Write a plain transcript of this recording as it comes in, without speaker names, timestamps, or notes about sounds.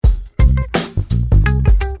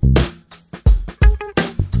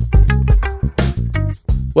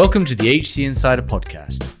Welcome to the HC Insider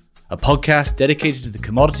Podcast, a podcast dedicated to the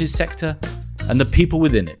commodities sector and the people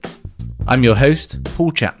within it. I'm your host, Paul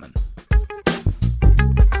Chapman.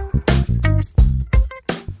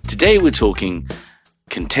 Today we're talking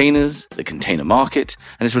containers, the container market,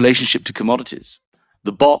 and its relationship to commodities.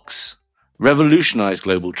 The box revolutionized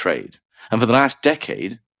global trade, and for the last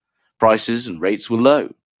decade, prices and rates were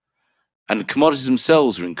low, and commodities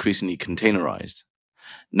themselves were increasingly containerized.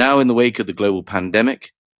 Now, in the wake of the global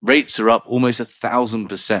pandemic, rates are up almost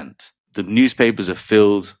 1,000%. The newspapers are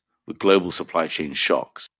filled with global supply chain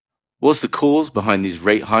shocks. What's the cause behind these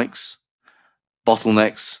rate hikes,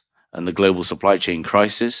 bottlenecks, and the global supply chain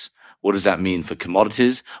crisis? What does that mean for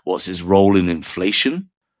commodities? What's its role in inflation?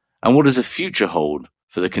 And what does the future hold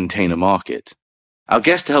for the container market? Our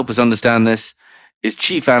guest to help us understand this is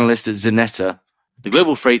Chief Analyst at Xeneta, the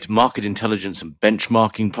global freight market intelligence and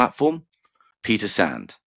benchmarking platform, Peter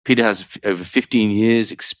Sand. Peter has over 15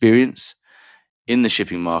 years experience in the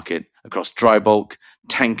shipping market across dry bulk,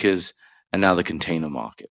 tankers, and now the container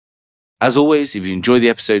market. As always, if you enjoy the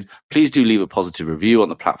episode, please do leave a positive review on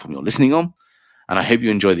the platform you're listening on, and I hope you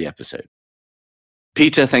enjoy the episode.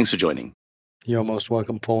 Peter, thanks for joining. You're most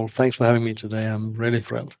welcome, Paul. Thanks for having me today. I'm really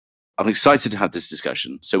thrilled. I'm excited to have this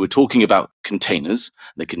discussion. So we're talking about containers,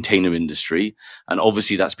 the container industry, and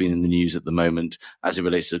obviously that's been in the news at the moment as it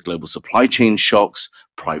relates to global supply chain shocks,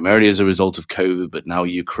 primarily as a result of COVID, but now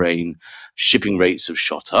Ukraine. Shipping rates have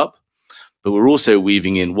shot up. But we're also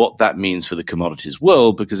weaving in what that means for the commodities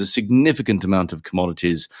world, because a significant amount of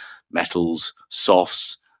commodities, metals,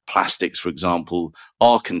 softs, plastics, for example,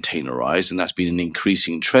 are containerized, and that's been an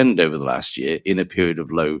increasing trend over the last year in a period of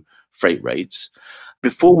low freight rates.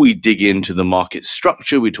 Before we dig into the market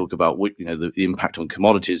structure, we talk about the impact on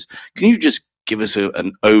commodities. Can you just give us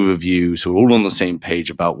an overview so we're all on the same page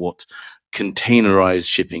about what containerized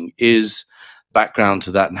shipping is, background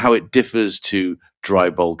to that, and how it differs to dry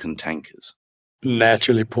bulk and tankers?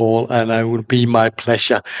 Naturally, Paul, and it would be my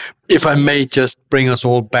pleasure. If I may just bring us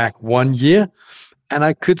all back 1 year, and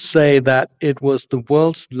I could say that it was the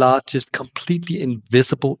world's largest completely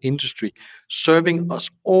invisible industry, serving us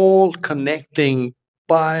all, connecting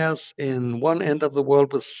buyers in one end of the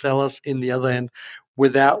world with sellers in the other end,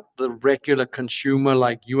 without the regular consumer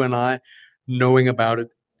like you and I knowing about it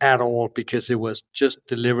at all, because it was just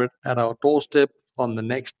delivered at our doorstep on the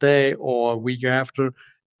next day or a week after.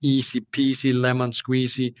 Easy peasy, lemon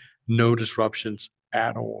squeezy, no disruptions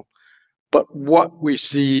at all. But what we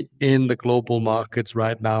see in the global markets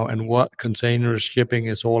right now and what container shipping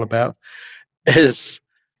is all about is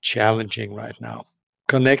challenging right now.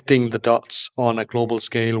 Connecting the dots on a global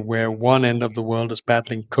scale where one end of the world is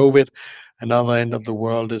battling COVID, another end of the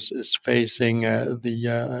world is facing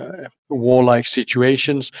the war-like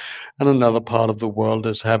situations, and another part of the world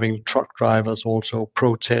is having truck drivers also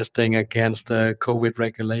protesting against the COVID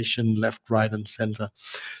regulation left, right, and center.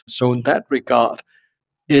 So in that regard,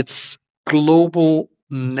 it's global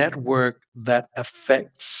network that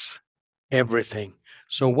affects everything.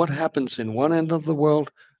 So what happens in one end of the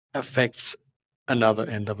world affects another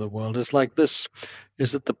end of the world. It's like this.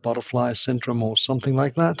 Is it the butterfly syndrome or something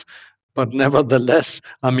like that? But nevertheless,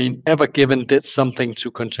 Ever Given did something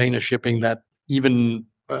to container shipping that even,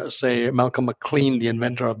 say, Malcolm McLean, the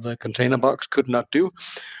inventor of the container box, could not do.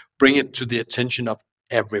 Bring it to the attention of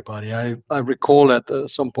everybody. I recall at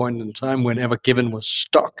some point in time when Ever Given was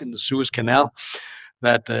stuck in the Suez Canal,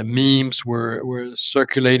 that memes were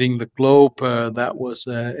circulating the globe. That was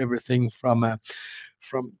everything from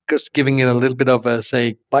just giving it a little bit of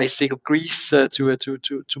say bicycle grease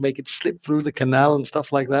to make it slip through the canal and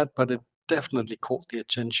stuff like that. But it definitely caught the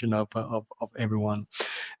attention of everyone.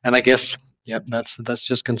 And I guess that's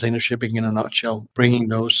just container shipping in a nutshell, bringing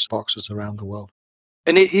those boxes around the world.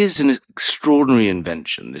 And it is an extraordinary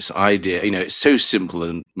invention, this idea. It's so simple,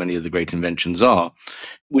 and many of the great inventions are,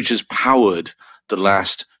 which has powered the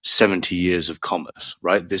last 70 years of commerce,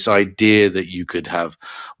 right? This idea that you could have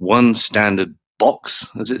one standard box,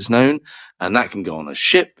 as it's known, and that can go on a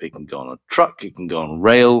ship, it can go on a truck, it can go on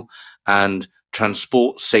rail, and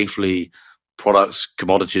transport safely products,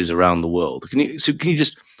 commodities around the world. Can you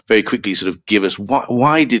just very quickly sort of give us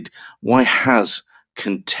why has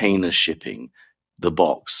container shipping, the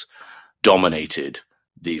box, dominated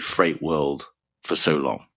the freight world for so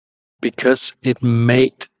long? Because it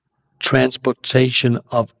made transportation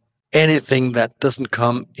of anything that doesn't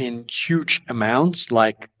come in huge amounts,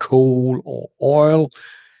 like coal or oil,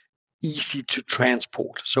 easy to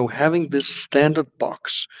transport. So having this standard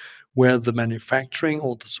box where the manufacturing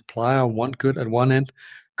or the supplier one good at one end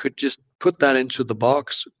could just put that into the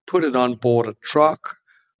box, put it on board a truck,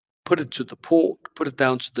 put it to the port, put it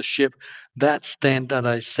down to the ship. That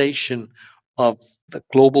standardization of the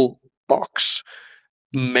global box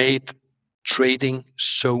made trading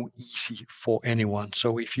so easy for anyone.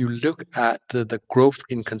 So if you look at the growth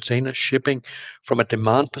in container shipping from a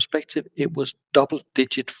demand perspective, it was double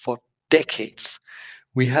digit for decades.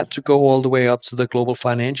 We had to go all the way up to the global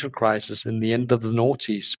financial crisis in the end of the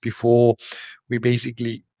noughties before we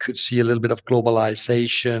basically could see a little bit of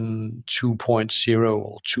globalization 2.0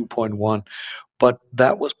 or 2.1. But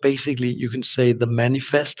that was basically, you can say, the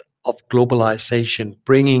manifest of globalization,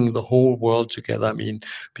 bringing the whole world together. I mean,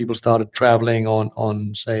 people started traveling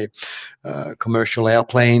on say, commercial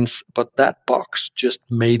airplanes, but that box just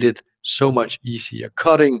made it so much easier,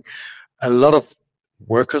 cutting a lot of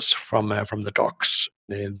workers from the docks,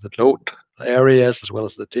 the load areas as well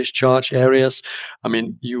as the discharge areas. I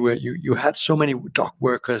mean, you had so many dock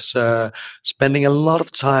workers spending a lot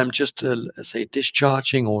of time just say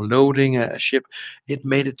discharging or loading a ship. It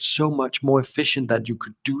made it so much more efficient that you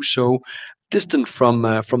could do so distant from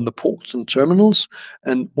the ports and terminals.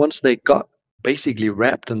 And once they got basically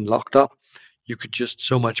wrapped and locked up, you could just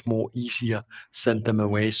so much more easier send them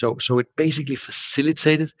away. So it basically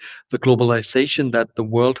facilitated the globalization that the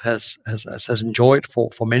world has enjoyed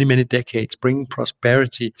for many decades, bringing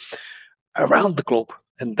prosperity around the globe.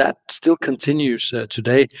 And that still continues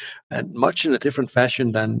today, and much in a different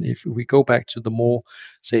fashion than if we go back to the more,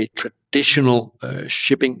 say, traditional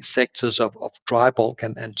shipping sectors of dry bulk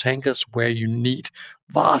and tankers, where you need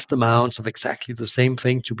vast amounts of exactly the same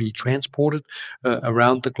thing to be transported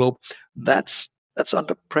around the globe. That's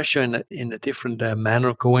under pressure in a different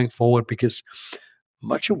manner going forward, because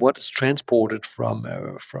much of what is transported from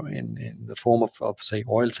in the form of say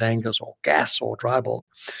oil tankers or gas or dry bulk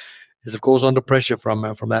is of course under pressure from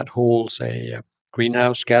that whole say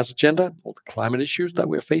greenhouse gas agenda or the climate issues that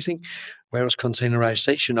we're facing, whereas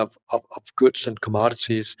containerization of goods and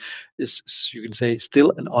commodities is you can say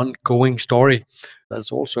still an ongoing story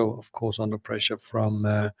that's also of course under pressure from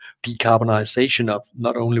decarbonization of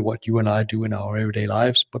not only what you and I do in our everyday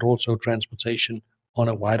lives, but also transportation on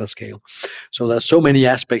a wider scale. So there's so many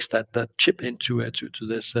aspects that chip into to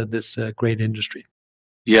this great industry.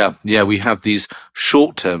 Yeah, we have these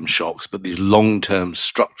short-term shocks, but these long-term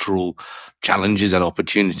structural challenges and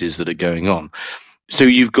opportunities that are going on. So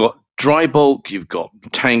you've got dry bulk, you've got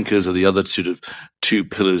tankers are the other sort of two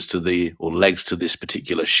pillars to or legs to this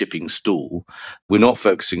particular shipping stool. We're not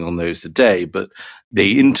focusing on those today, but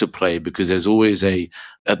they interplay because there's always at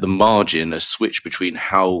the margin, a switch between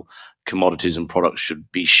how commodities and products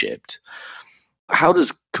should be shipped. How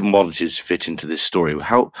does commodities fit into this story?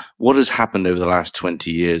 What has happened over the last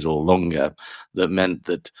 20 years or longer that meant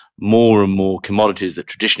that more and more commodities that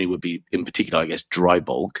traditionally would be, in particular, I guess, dry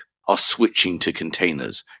bulk, are switching to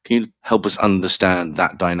containers? Can you help us understand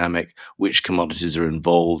that dynamic, which commodities are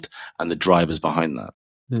involved, and the drivers behind that?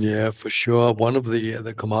 Yeah, for sure. One of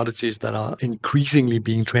the commodities that are increasingly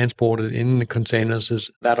being transported in the containers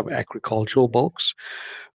is that of agricultural bulks,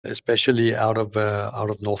 especially out of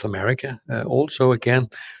North America. Also, again,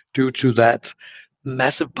 due to that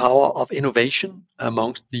massive power of innovation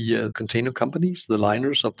amongst the container companies, the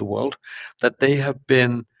liners of the world, that they have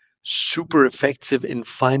been super effective in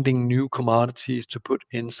finding new commodities to put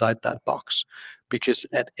inside that box. Because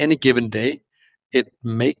at any given day, it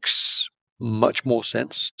makes much more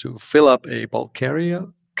sense to fill up a bulk carrier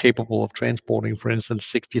capable of transporting, for instance,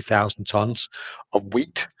 60,000 tons of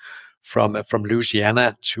wheat from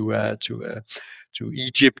Louisiana to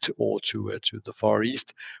Egypt or to the Far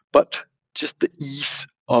East, but just the ease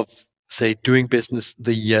of say doing business,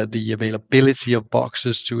 the availability of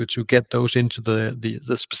boxes to get those into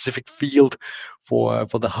the specific field for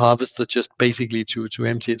the harvester, just basically to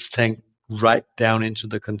empty its tank right down into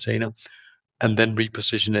the container and then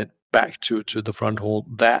reposition it back to the front haul.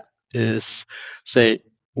 That is, say,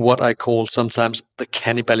 what I call sometimes the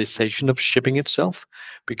cannibalization of shipping itself,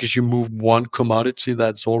 because you move one commodity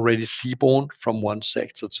that's already seaborne from one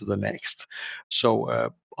sector to the next. So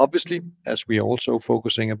obviously, as we are also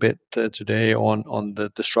focusing a bit today on the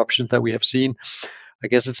disruptions that we have seen, I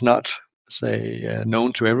guess it's not say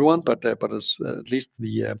known to everyone, but as at least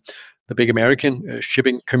the big American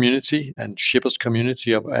shipping community and shippers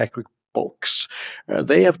community of agri bulks.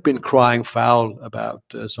 They have been crying foul about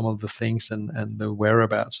some of the things and the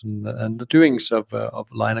whereabouts and the doings of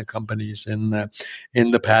liner companies in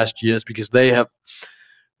the past years, because they have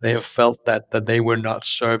felt that they were not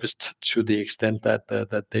serviced to the extent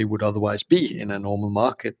that they would otherwise be in a normal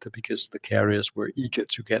market, because the carriers were eager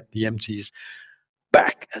to get the empties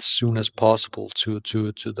back as soon as possible to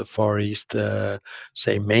the Far East,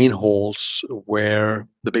 say main halls where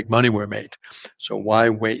the big money were made. So why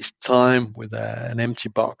waste time with an empty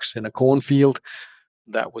box in a cornfield?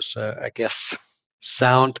 That was, I guess,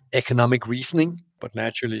 sound economic reasoning, but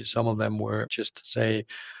naturally some of them were just say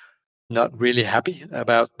not really happy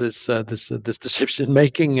about this decision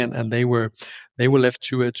making, and they were left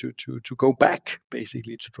to go back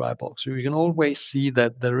basically to dry bulk. So you can always see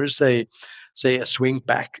that there is a say a swing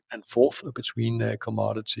back and forth between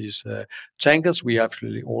commodities. Tankers we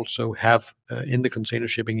actually also have in the container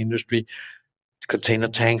shipping industry, container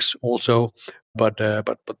tanks also, but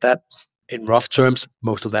that in rough terms,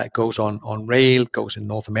 most of that goes on rail, goes in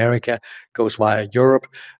North America, goes via Europe.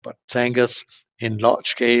 But tankers in large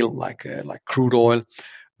scale, like crude oil,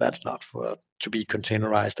 that's not for to be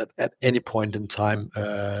containerized at any point in time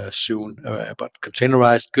soon. But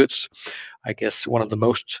containerized goods, I guess one of the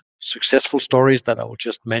most successful stories that I will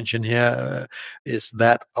just mention here is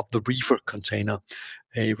that of the reefer container,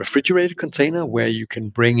 a refrigerated container where you can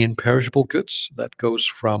bring in perishable goods that goes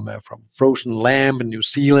from frozen lamb in New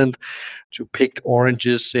Zealand to picked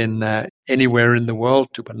oranges in anywhere in the world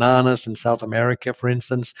to bananas in South America, for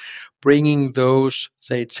instance, bringing those,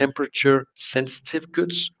 say, temperature sensitive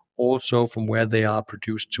goods also from where they are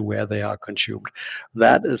produced to where they are consumed.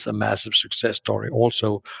 That is a massive success story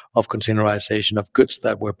also of containerization of goods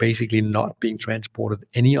that were basically not being transported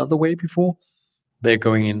any other way before. They're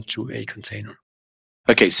going into a container.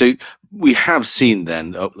 Okay, so we have seen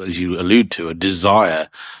then, as you allude to, a desire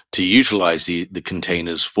to utilize the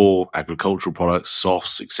containers for agricultural products,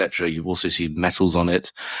 softs, etc. You've also seen metals on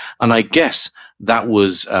it. And I guess that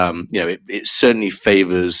was, it certainly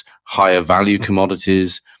favors higher value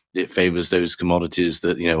commodities. It favors those commodities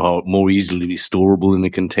that, are more easily storable in the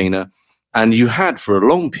container. And you had for a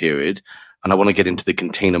long period, and I want to get into the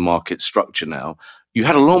container market structure now, you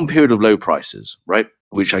had a long period of low prices, right?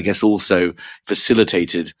 Which I guess also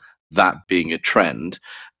facilitated that being a trend.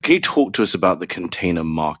 Can you talk to us about the container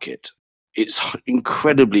market? It's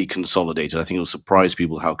incredibly consolidated. I think it'll surprise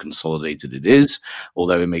people how consolidated it is,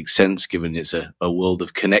 although it makes sense given it's a world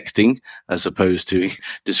of connecting as opposed to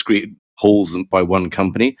discrete holes by one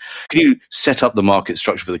company. Can you set up the market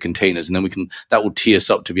structure for the containers, and then that will tee us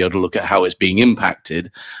up to be able to look at how it's being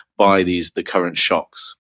impacted by the current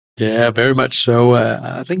shocks? Yeah, very much so.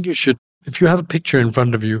 I think you should, if you have a picture in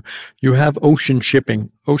front of you, you have ocean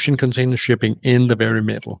shipping, ocean container shipping in the very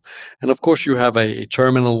middle. And of course, you have a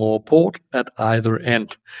terminal or port at either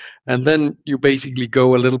end. And then you basically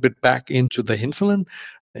go a little bit back into the hinterland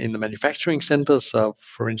in the manufacturing centers of,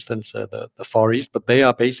 for instance, the Far East, but they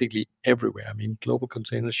are basically everywhere. I mean, global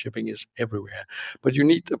container shipping is everywhere. But you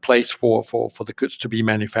need a place for the goods to be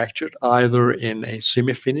manufactured, either in a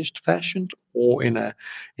semi-finished fashion or in a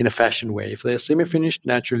fashion way. If they're semi-finished,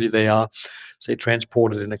 naturally they are, say,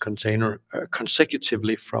 transported in a container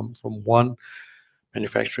consecutively from one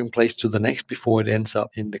manufacturing place to the next before it ends up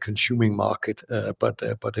in the consuming market.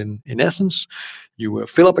 But in essence, you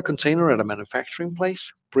fill up a container at a manufacturing place,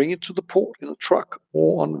 bring it to the port in a truck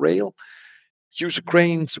or on rail, use a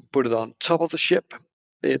crane to put it on top of the ship.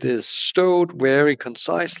 It is stowed very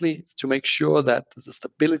concisely to make sure that the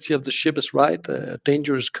stability of the ship is right.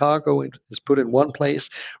 Dangerous cargo is put in one place,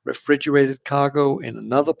 refrigerated cargo in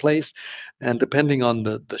another place. And depending on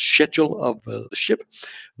the schedule of the ship,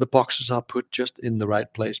 the boxes are put just in the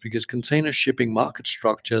right place, because container shipping market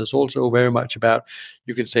structure is also very much about,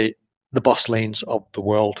 you can say, the bus lanes of the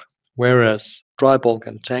world. Whereas dry bulk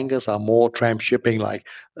and tankers are more tram shipping, like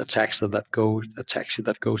a taxi that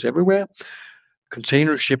goes everywhere.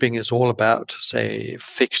 Container shipping is all about, say,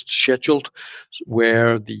 fixed scheduled,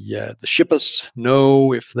 where the shippers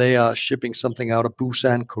know if they are shipping something out of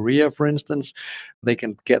Busan, Korea, for instance, they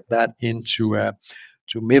can get that into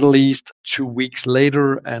to Middle East 2 weeks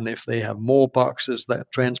later, and if they have more boxes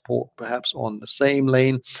that transport perhaps on the same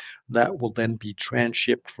lane, that will then be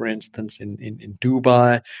transshipped, for instance, in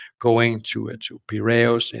Dubai, going to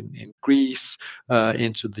Piraeus in Greece,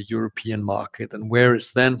 into the European market, and where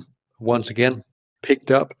it's then once again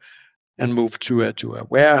picked up and moved to a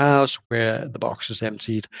warehouse where the box is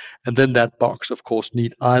emptied. And then that box, of course,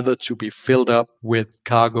 need either to be filled up with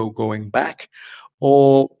cargo going back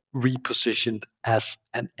or repositioned as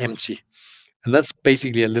an empty. And that's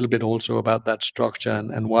basically a little bit also about that structure,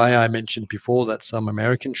 and why I mentioned before that some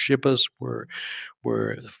American shippers felt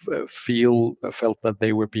that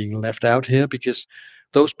they were being left out here, because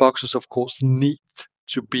those boxes, of course, need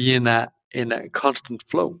to be in a constant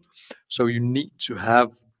flow. So you need to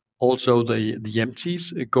have also the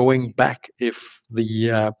empties going back if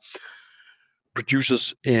the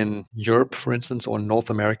producers in Europe, for instance, or North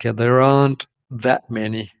America, there aren't that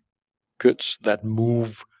many goods that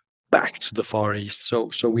move back to the Far East. So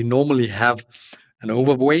we normally have an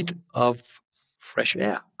overweight of fresh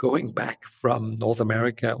air going back from North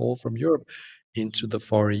America or from Europe into the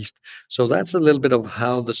Far East. So that's a little bit of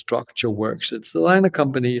how the structure works. It's the liner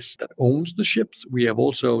companies that owns the ships. We have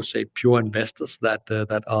also, say, pure investors that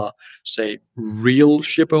are, say, real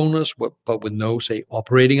ship owners, but with no, say,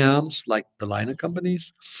 operating arms like the liner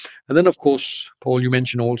companies. And then, of course, Paul, you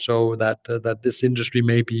mentioned also that this industry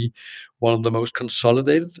may be one of the most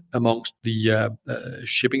consolidated amongst the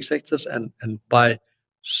shipping sectors, and by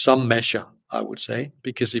some measure, I would say,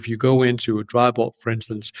 because if you go into a dry bulk, for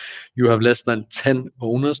instance, you have less than 10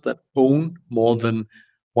 owners that own more than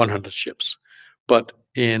 100 ships. But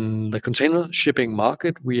in the container shipping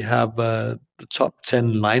market, we have the top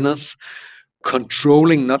 10 liners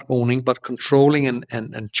controlling, not owning, but controlling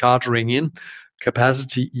and chartering in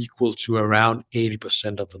capacity equal to around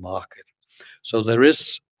 80% of the market. So there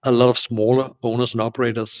is a lot of smaller owners and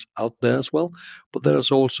operators out there as well, but there's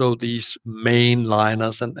also these main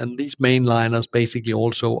liners, and these main liners basically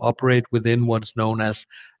also operate within what's known as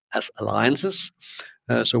alliances.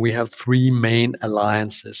 So we have three main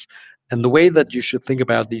alliances. And the way that you should think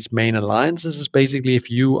about these main alliances is basically if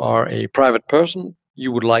you are a private person,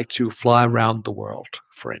 you would like to fly around the world,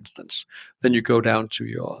 for instance. Then you go down to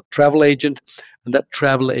your travel agent, and that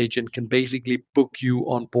travel agent can basically book you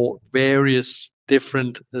on board various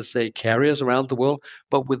different, let's say, carriers around the world,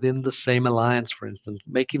 but within the same alliance, for instance,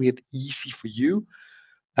 making it easy for you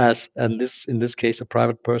as, and this in this case, a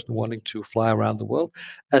private person wanting to fly around the world,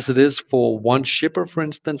 as it is for one shipper, for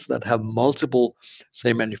instance, that have multiple,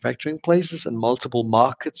 say, manufacturing places and multiple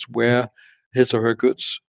markets where his or her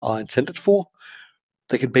goods are intended for.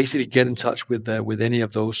 They can basically get in touch with any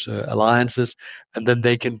of those alliances, and then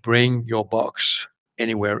they can bring your box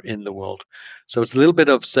anywhere in the world. So it's a little bit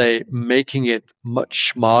of, say, making it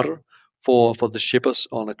much smarter for the shippers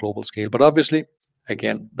on a global scale. But obviously,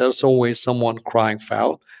 again, there's always someone crying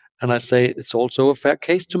foul, and I say it's also a fair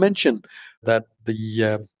case to mention that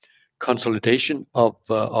the consolidation of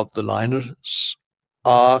the liners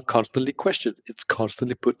are constantly questioned. It's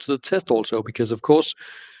constantly put to the test also because, of course,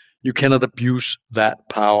 you cannot abuse that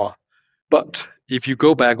power. But if you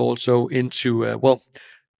go back also into,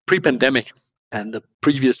 pre-pandemic and the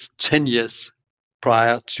previous 10 years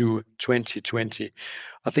prior to 2020,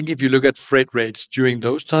 I think if you look at freight rates during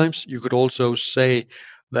those times, you could also say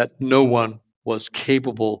that no one was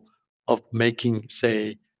capable of making,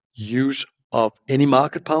 say, use of any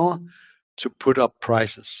market power to put up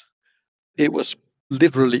prices. It was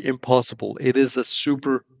literally impossible. It is a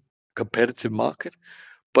super competitive market.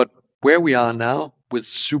 But where we are now with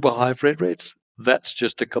super high freight rates, that's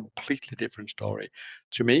just a completely different story.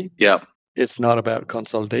 To me, Yeah. it's not about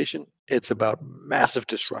consolidation, it's about massive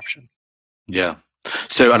disruption. Yeah.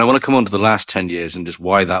 So, and I want to come on to the last 10 years and just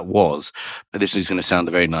why that was. This is going to sound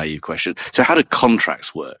a very naive question. So, how do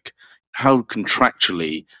contracts work? How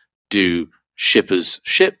contractually do shippers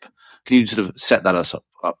ship? Can you sort of set that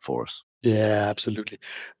up for us? Yeah, absolutely.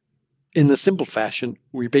 In the simple fashion,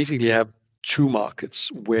 we basically have two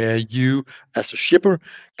markets where you, as a shipper,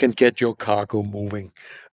 can get your cargo moving.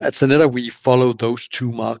 At Sanetta, we follow those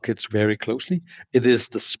two markets very closely. It is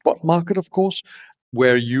the spot market, of course,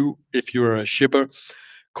 where you, if you're a shipper,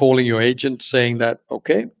 calling your agent saying that,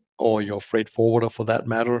 okay, or your freight forwarder for that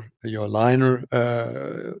matter, your liner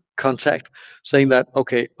contact, saying that,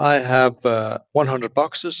 okay, I have 100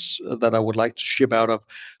 boxes that I would like to ship out of,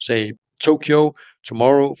 say, Tokyo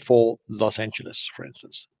tomorrow for Los Angeles, for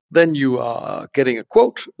instance. Then you are getting a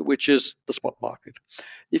quote, which is the spot market.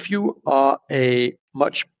 If you are a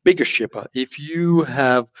much bigger shipper, if you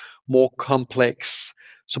have more complex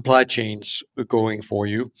supply chains going for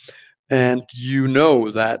you, and you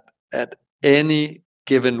know that at any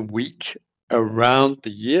given week around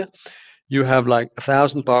the year, you have like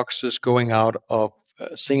 1,000 boxes going out of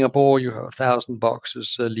Singapore, you have 1,000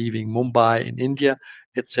 boxes leaving Mumbai in India,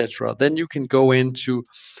 etc. Then you can go into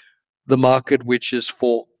the market, which is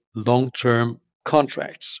for long-term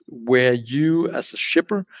contracts, where you, as a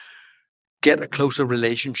shipper, get a closer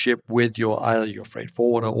relationship with your either your freight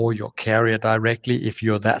forwarder or your carrier directly if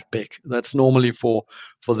you're that big. That's normally for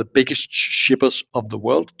the biggest shippers of the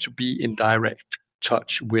world to be in direct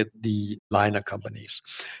touch with the liner companies.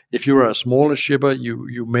 If you're a smaller shipper,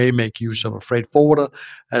 you may make use of a freight forwarder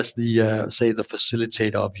as the say the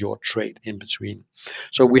facilitator of your trade in between.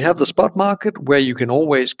 So we have the spot market where you can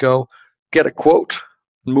always go get a quote,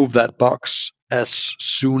 move that box as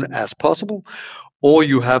soon as possible, or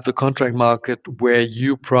you have the contract market where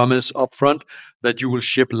you promise upfront that you will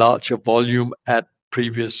ship larger volume at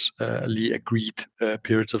previously agreed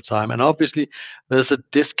periods of time. And obviously, there's a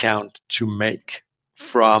discount to make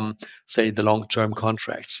from, say, the long-term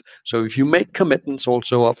contracts. So if you make commitments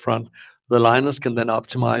also upfront, the liners can then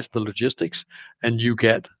optimize the logistics, and you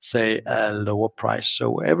get, say, a lower price.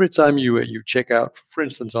 So every time you check out, for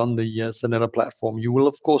instance, on the Soneta platform, you will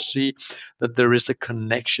of course see that there is a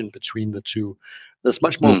connection between the two. There's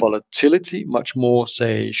much more volatility, much more,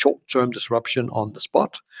 say, short-term disruption on the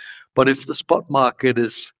spot. But if the spot market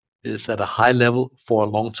is at a high level for a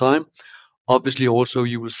long time, obviously also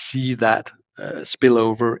you will see that spill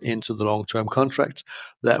over into the long-term contracts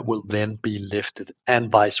that will then be lifted,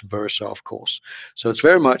 and vice versa, of course. So it's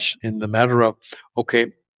very much in the matter of,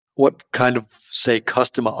 okay, what kind of, say,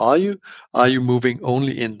 customer are you? Are you moving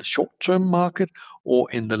only in the short-term market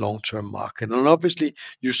or in the long-term market? And obviously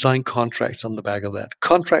you sign contracts on the back of that.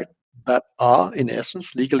 Contract that are in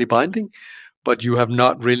essence legally binding, but you have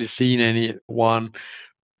not really seen anyone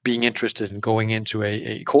being interested in going into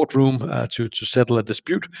a courtroom to settle a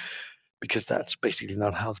dispute, because that's basically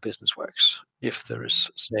not how the business works if there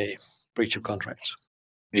is, say, breach of contracts.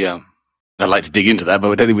 Yeah. I'd like to dig into that,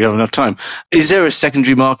 but I don't think we have enough time. Is there a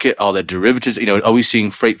secondary market? Are there derivatives? Are we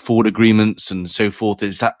seeing freight forward agreements and so forth?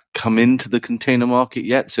 Has that come into the container market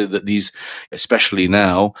yet? So that these, especially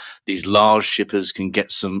now, these large shippers can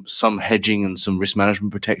get some hedging and some risk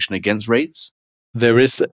management protection against rates? There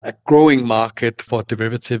is a growing market for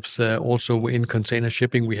derivatives also in container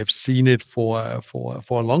shipping. We have seen it for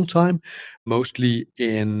a long time, mostly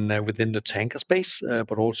within the tanker space,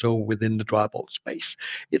 but also within the dry bulk space.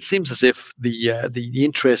 It seems as if the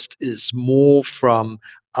interest is more from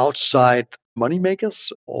outside money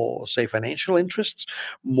makers, or say financial interests,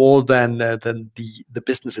 more than the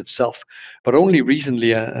business itself. But only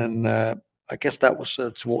recently, and I guess that was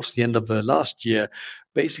towards the end of last year.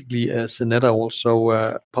 Basically, Soneta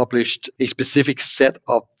also published a specific set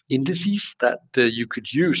of indices that you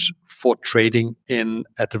could use for trading in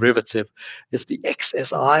a derivative. It's the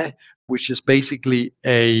XSI, which is basically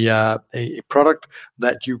a product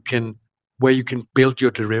that where you can build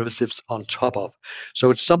your derivatives on top of. So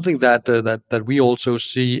it's something that we also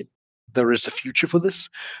see there is a future for this,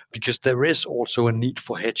 because there is also a need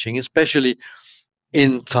for hedging, especially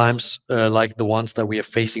in times like the ones that we are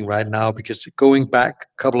facing right now. Because going back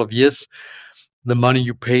a couple of years, the money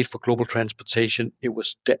you paid for global transportation, it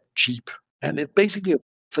was dead cheap, and it basically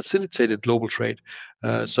facilitated global trade.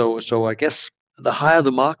 So I guess the higher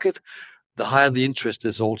the market, the higher the interest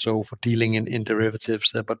is also for dealing in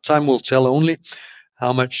derivatives. But time will tell only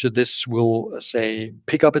how much this will, say,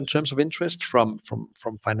 pick up in terms of interest from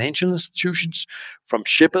financial institutions, from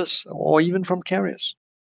shippers, or even from carriers.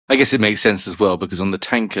 I guess it makes sense as well, because on the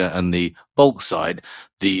tanker and the bulk side,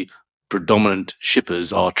 the predominant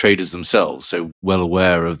shippers are traders themselves, so well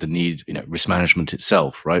aware of the need, risk management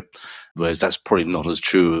itself, right? Whereas that's probably not as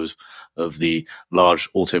true of the large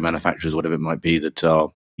auto manufacturers, whatever it might be, that are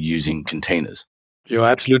using containers. You're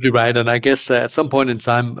absolutely right. And I guess at some point in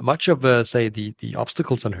time, much of, say, the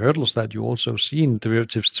obstacles and hurdles that you also see in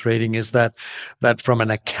derivatives trading is that from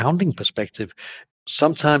an accounting perspective,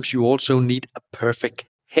 sometimes you also need a perfect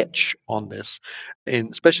hedge on this.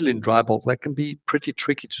 Especially in dry bulk, that can be pretty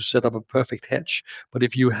tricky to set up a perfect hedge. But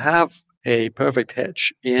if you have a perfect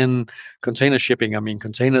hedge in container shipping, I mean,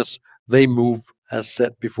 containers, they move, as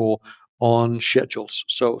said before, on schedules.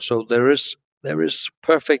 So there is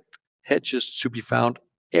perfect hedges to be found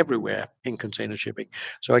everywhere in container shipping.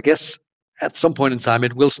 So I guess at some point in time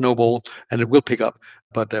it will snowball and it will pick up,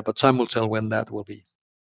 but time will tell when that will be.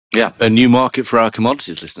 Yeah, a new market for our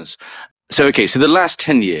commodities listeners. So the last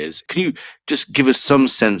 10 years, can you just give us some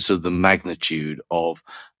sense of the magnitude of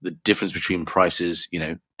the difference between prices,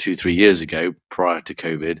 2-3 years ago prior to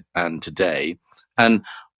COVID and today? And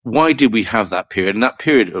why did we have that period? And that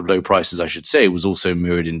period of low prices, I should say, was also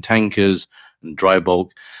mirrored in tankers and dry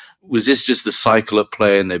bulk. Was this just the cycle at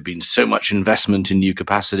play, and there'd been so much investment in new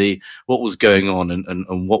capacity? What was going on,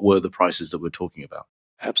 and what were the prices that we're talking about?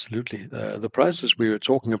 Absolutely. The prices we were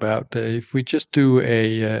talking about, if we just do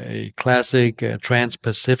a classic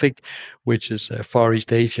Trans-Pacific, which is Far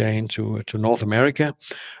East Asia into North America,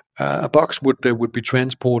 a box would be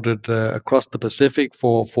transported across the Pacific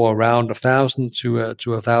for around 1,000 to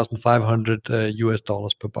 $1,500 US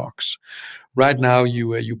dollars per box. Right now,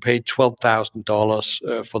 you pay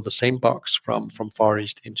 $12,000 for the same box from Far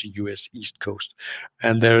East into US East Coast,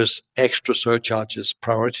 and there's extra surcharges,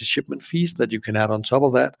 priority shipment fees that you can add on top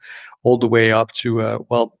of that, all the way up to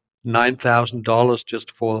 $9,000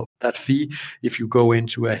 just for that fee if you go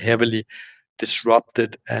into a heavily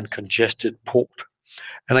disrupted and congested port.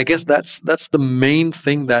 And I guess that's the main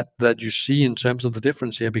thing that you see in terms of the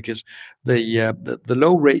difference here, because the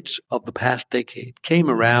low rates of the past decade came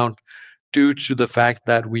around due to the fact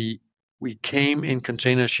that we came in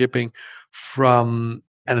container shipping from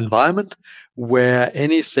an environment where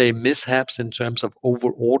any, say, mishaps in terms of over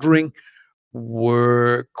ordering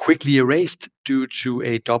were quickly erased due to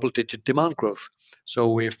a double-digit demand growth.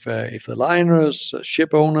 So if the liners,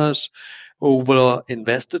 ship owners over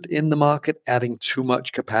invested in the market, adding too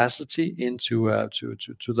much capacity into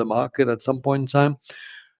to the market at some point in time,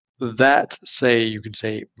 that, say, you can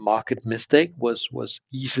say, market mistake was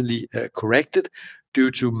easily corrected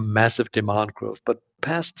due to massive demand growth. But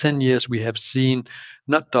past 10 years, we have seen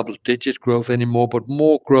not double-digit growth anymore, but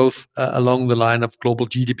more growth along the line of global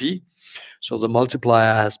GDP. So the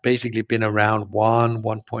multiplier has basically been around 1,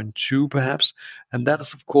 1.2 perhaps. And that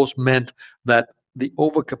has, of course, meant that the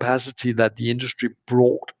overcapacity that the industry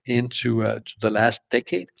brought into to the last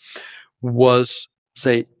decade was,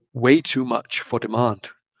 say, way too much for demand,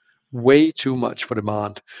 way too much for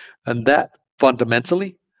demand. And that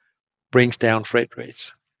fundamentally brings down freight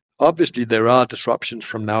rates. Obviously, there are disruptions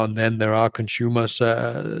from now and then. There are consumers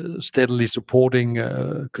steadily supporting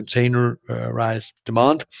containerized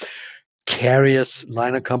demand. Carriers,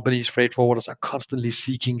 liner companies, freight forwarders are constantly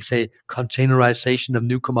seeking, say, containerization of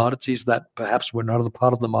new commodities that perhaps were not a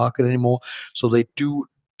part of the market anymore. So they do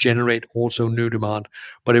generate also new demand,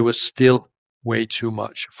 but it was still way too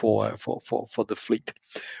much for the fleet.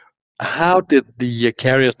 How did the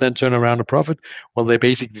carriers then turn around a profit? Well, they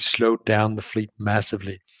basically slowed down the fleet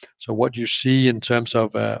massively. So what you see in terms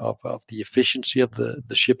of the efficiency of the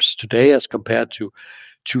ships today as compared to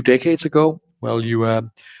 2 decades ago, well,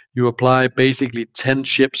 you apply basically 10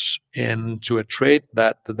 ships into a trade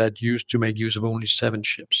that used to make use of only 7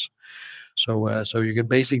 ships. So you can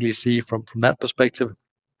basically see from that perspective,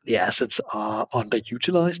 the assets are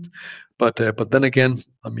underutilized. But then again,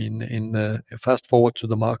 I mean, in the fast forward to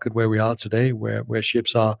the market where we are today, where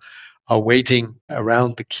ships are waiting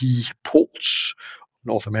around the key ports,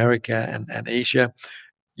 North America and Asia,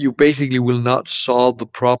 you basically will not solve the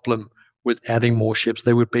problem with adding more ships.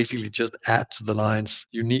 They would basically just add to the lines.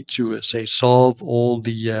 You need to say solve all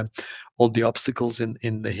the obstacles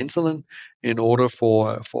in the hinterland in order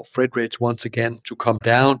for freight rates once again to come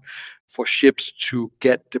down, for ships to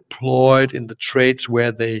get deployed in the trades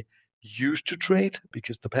where they used to trade,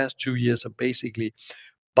 because the past 2 years have basically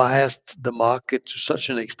biased the market to such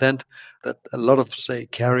an extent that a lot of, say,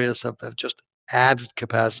 carriers have just added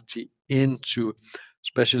capacity into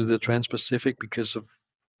especially the Trans-Pacific because of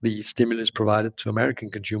the stimulus provided to American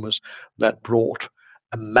consumers that brought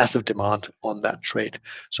a massive demand on that trade.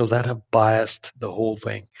 So that have biased the whole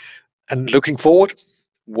thing. And looking forward,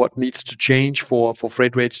 what needs to change for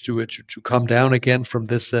freight rates to come down again from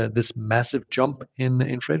this massive jump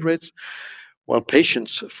in freight rates? Well,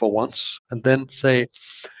 patience for once, and then, say,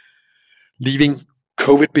 leaving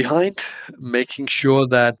COVID behind, making sure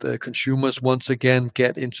that consumers once again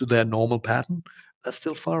get into their normal pattern. That's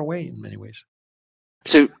still far away in many ways.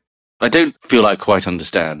 So I don't feel I quite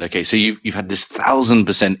understand. Okay, so you've had this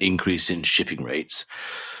 1,000% increase in shipping rates.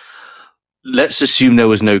 Let's assume there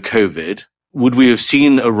was no COVID. Would we have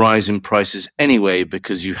seen a rise in prices anyway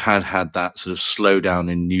because you had that sort of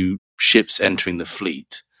slowdown in new ships entering the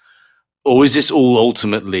fleet? Or is this all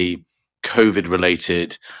ultimately COVID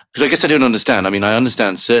related? Because I guess I don't understand. I mean, I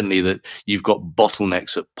understand certainly that you've got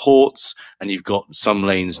bottlenecks at ports and you've got some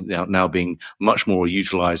lanes now being much more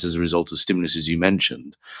utilized as a result of stimulus, as you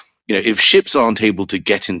mentioned. You know, if ships aren't able to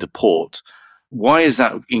get into port, why is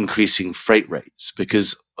that increasing freight rates?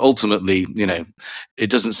 Because ultimately, you know,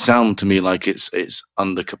 it doesn't sound to me like it's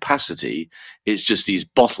under capacity. It's just these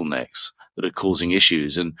bottlenecks that are causing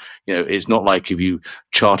issues. And, you know, it's not like if you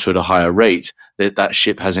charter at a higher rate that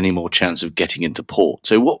ship has any more chance of getting into port.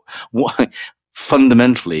 So why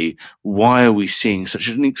fundamentally, why are we seeing such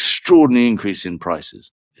an extraordinary increase in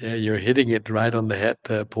prices? Yeah, you're hitting it right on the head,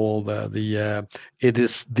 Paul. It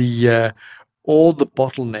is all the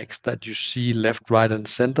bottlenecks that you see left, right, and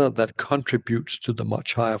center that contributes to the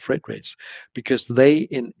much higher freight rates, because they,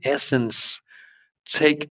 in essence,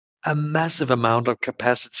 take a massive amount of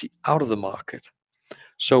capacity out of the market.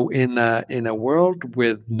 So in a world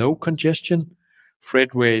with no congestion,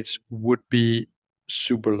 freight rates would be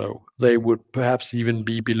super low. They would perhaps even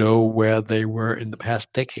be below where they were in the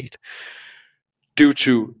past decade due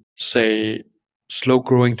to, say, slow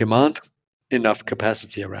growing demand, enough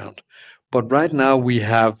capacity around. But right now we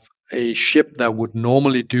have a ship that would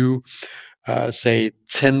normally do, say,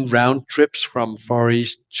 10 round trips from Far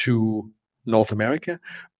East to North America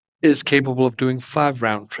is capable of doing 5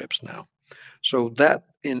 round trips now. So that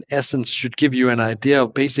in essence should give you an idea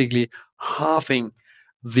of basically halving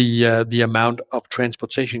the amount of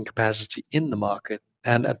transportation capacity in the market.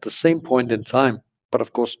 And at the same point in time, but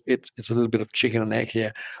of course it's a little bit of chicken and egg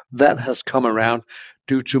here, that has come around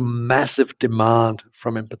due to massive demand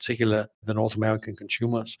from, in particular, the North American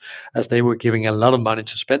consumers, as they were giving a lot of money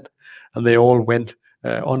to spend, and they all went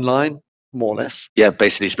online, more or less. Yeah,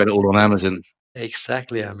 basically spent it all on Amazon.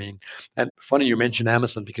 Exactly. I mean, and funny you mention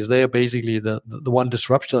Amazon, because they are basically the one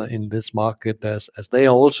disruptor in this market, as they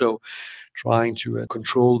are also trying to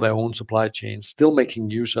control their own supply chains, still making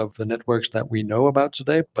use of the networks that we know about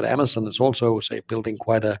today. But Amazon is also, say, building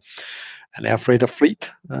quite an air freighter fleet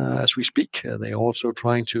as we speak. They're also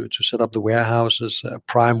trying to set up the warehouses,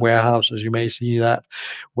 prime warehouses. You may see that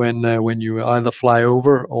when you either fly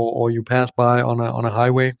over or you pass by on a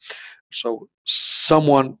highway. So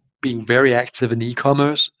someone being very active in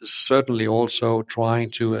e-commerce is certainly also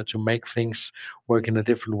trying to make things work in a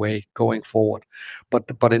different way going forward.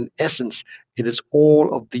 But in essence, it is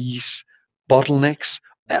all of these bottlenecks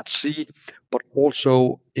at sea, but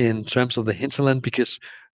also in terms of the hinterland, because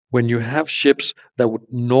when you have ships that would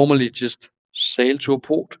normally just sail to a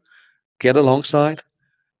port, get alongside,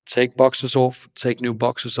 take boxes off, take new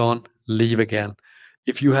boxes on, leave again.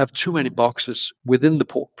 If you have too many boxes within the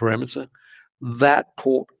port perimeter, that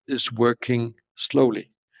port is working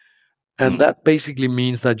slowly. And that basically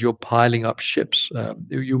means that you're piling up ships.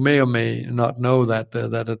 You may or may not know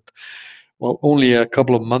well, only a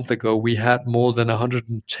couple of months ago, we had more than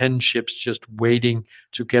 110 ships just waiting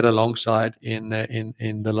to get alongside in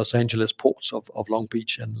the Los Angeles ports of Long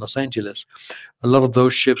Beach and Los Angeles. A lot of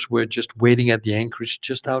those ships were just waiting at the anchorage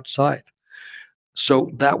just outside.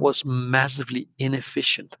 So that was massively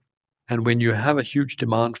inefficient. And when you have a huge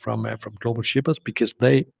demand from global shippers, because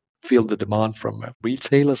they feel the demand from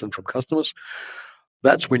retailers and from customers,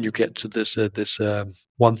 that's when you get to this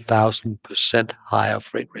 1,000% higher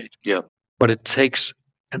freight rate. Yeah. But it takes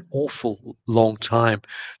an awful long time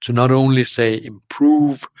to not only, say,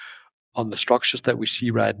 improve on the structures that we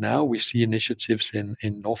see right now. We see initiatives in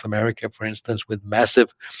North America, for instance, with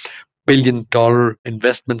massive billion-dollar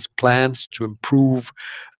investments plans to improve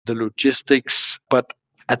the logistics. But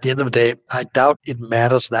at the end of the day, I doubt it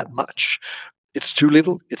matters that much. It's too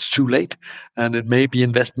little, it's too late, and it may be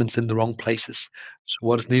investments in the wrong places. So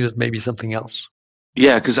what is needed may be something else.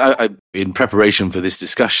 Yeah, because I, in preparation for this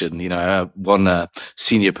discussion, one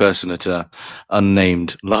senior person at a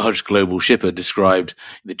unnamed large global shipper described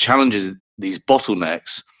the challenges, these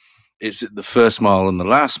bottlenecks. It's the first mile and the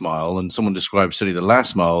last mile, and someone described certainly the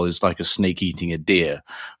last mile is like a snake eating a deer,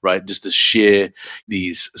 right? Just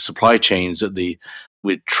these supply chains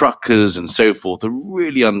with truckers and so forth are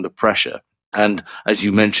really under pressure. And as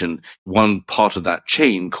you mentioned, one part of that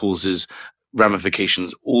chain causes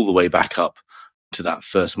ramifications all the way back up to that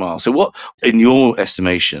first mile. So what, in your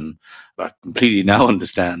estimation, I completely now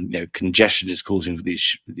understand, congestion is causing for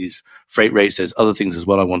these freight rates. There's other things as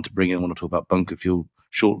well I want to bring in. I want to talk about bunker fuel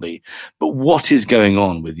shortly. But what is going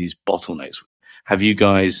on with these bottlenecks? Have you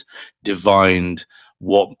guys divined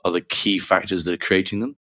what are the key factors that are creating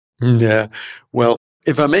them? Yeah, well,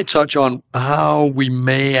 if I may touch on how we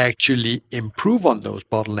may actually improve on those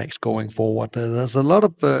bottlenecks going forward, there's a lot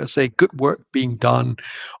of, say, good work being done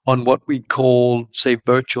on what we call, say,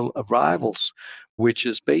 virtual arrivals, which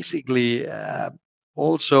is basically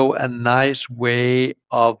also a nice way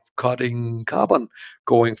of cutting carbon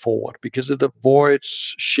going forward, because it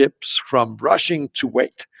avoids ships from rushing to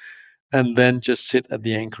wait and then just sit at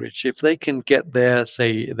the anchorage. If they can get their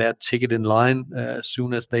ticket in line as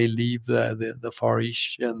soon as they leave the Far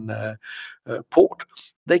Eastern port,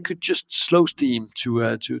 they could just slow steam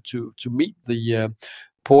to meet the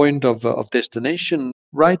point of destination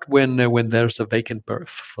right when there's a vacant berth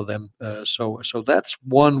for them. So that's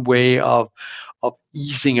one way of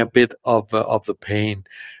easing a bit of the pain.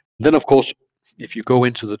 Then, of course, if you go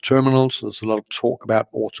into the terminals, there's a lot of talk about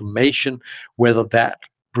automation, whether that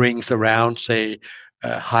brings around, say,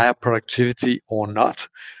 higher productivity or not.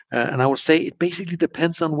 And I would say it basically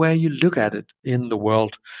depends on where you look at it in the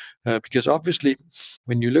world. Because obviously,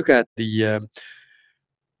 when you look at the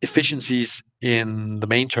efficiencies in the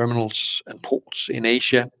main terminals and ports in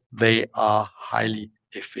Asia, they are highly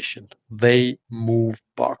efficient. They move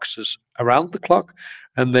boxes around the clock,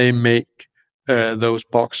 and they make those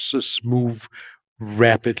boxes move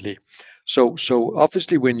rapidly. So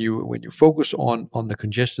obviously, when you focus on the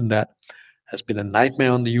congestion that has been a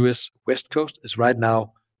nightmare on the U.S. West Coast, is right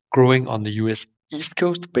now growing on the U.S. East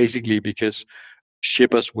Coast, basically because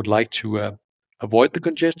shippers would like to avoid the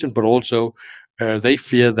congestion, but also They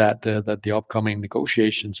fear that the upcoming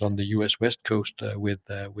negotiations on the U.S. West Coast with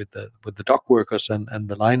the dock workers and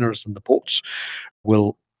the liners and the ports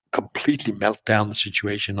will completely melt down the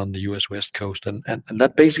situation on the US West Coast. And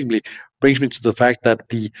that basically brings me to the fact that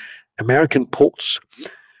the American ports,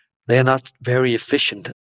 they are not very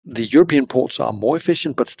efficient. The European ports are more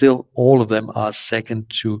efficient, but still all of them are second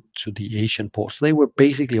to the Asian ports. They were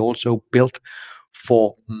basically also built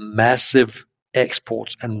for massive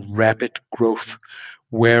exports and rapid growth,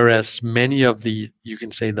 whereas many of the, you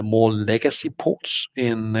can say, the more legacy ports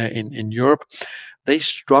in Europe, they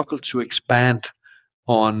struggle to expand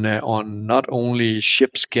on not only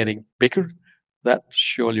ships getting bigger, that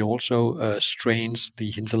surely also strains the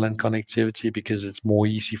hinterland connectivity because it's more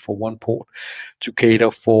easy for one port to cater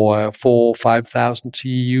for 4,000 or 5,000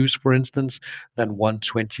 TEUs, for instance, than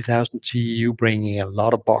 120,000 TEU, bringing a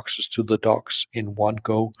lot of boxes to the docks in one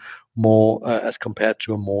go, more as compared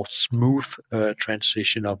to a more smooth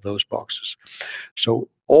transition of those boxes. So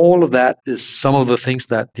all of that is some of the things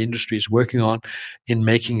that the industry is working on in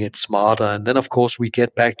making it smarter. And then, of course, we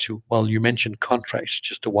get back to, well, you mentioned contracts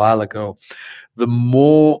just a while ago. The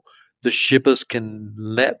more the shippers can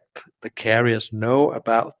let the carriers know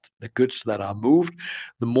about the goods that are moved,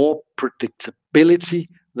 the more predictability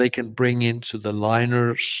they can bring into the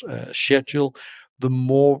liner's schedule, the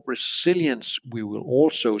more resilience we will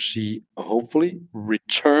also see, hopefully,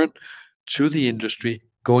 return to the industry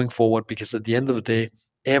going forward. Because at the end of the day,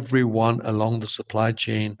 everyone along the supply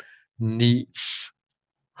chain needs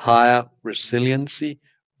higher resiliency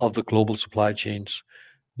of the global supply chains.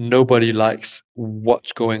 Nobody likes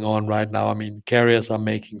what's going on right now. I mean, carriers are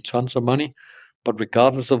making tons of money, but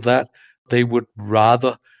regardless of that, they would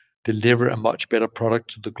rather deliver a much better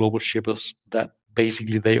product to the global shippers that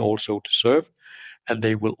basically they also deserve, and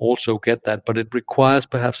they will also get that. But it requires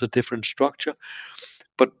perhaps a different structure.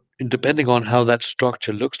 But depending on how that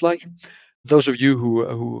structure looks like, those of you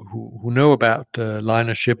who know about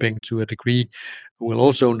liner shipping to a degree will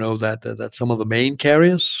also know that some of the main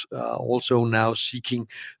carriers are also now seeking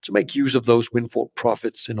to make use of those windfall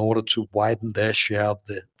profits in order to widen their share of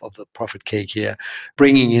the profit cake here,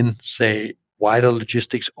 bringing in, say, wider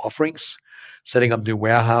logistics offerings, setting up new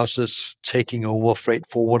warehouses, taking over freight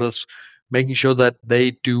forwarders, making sure that they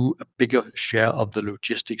do a bigger share of the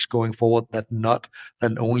logistics going forward,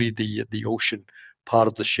 than only the ocean part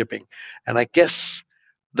of the shipping. And I guess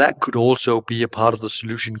that could also be a part of the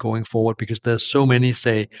solution going forward, because there's so many,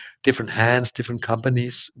 say, different hands, different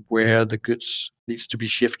companies where the goods needs to be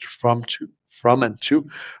shifted from its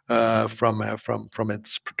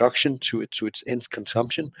production to its end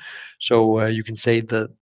consumption. So you can say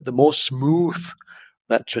the more smooth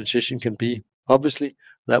that transition can be, obviously,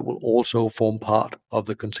 that will also form part of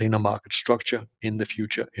the container market structure in the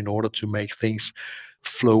future in order to make things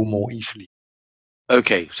flow more easily.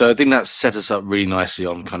 Okay, so I think that set us up really nicely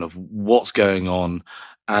on kind of what's going on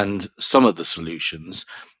and some of the solutions.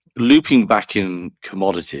 Looping back in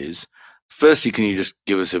commodities, firstly, can you just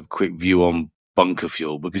give us a quick view on bunker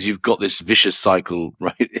fuel? Because you've got this vicious cycle,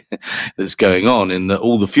 right, that's going on in that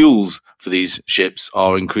all the fuels for these ships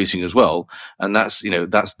are increasing as well. And that's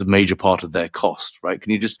the major part of their cost, right?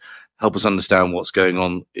 Can you just help us understand what's going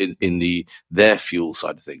on in their fuel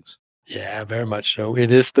side of things? Yeah, very much so. It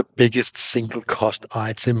is the biggest single cost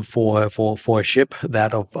item for a ship,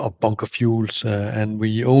 that of bunker fuels. And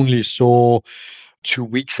we only saw 2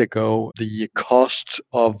 weeks ago the cost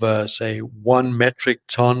of, say, 1 metric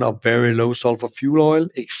ton of very low sulfur fuel oil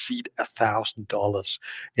exceed $1,000.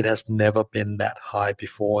 It has never been that high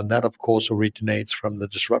before, and that, of course, originates from the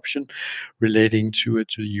disruption relating to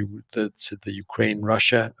the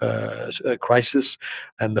Ukraine-Russia crisis,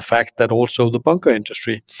 and the fact that also the bunker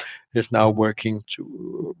industry is now working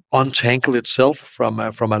to untangle itself from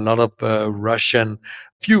a lot of Russian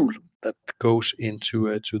fuel that goes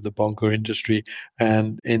into to the bunker industry,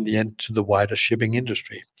 and in the end to the wider shipping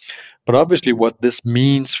industry. But obviously, what this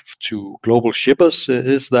means to global shippers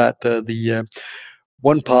is that the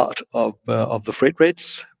one part of the freight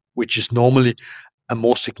rates, which is normally a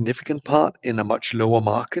more significant part in a much lower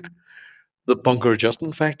market, the bunker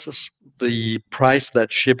adjustment factors, the price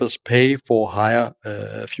that shippers pay for higher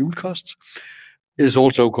fuel costs, is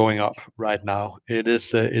also going up right now. It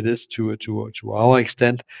is to our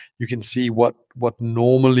extent. You can see what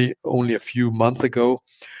normally only a few months ago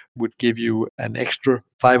would give you an extra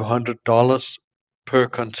 $500 per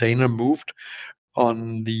container moved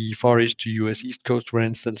on the Far East to US East Coast, for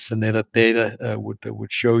instance. Neta data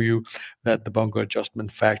would show you that the bunker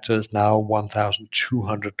adjustment factor is now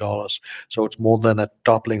 $1,200. So it's more than a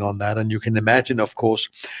doubling on that. And you can imagine, of course,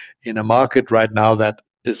 in a market right now that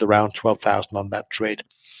is around 12,000 on that trade,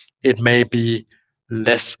 it may be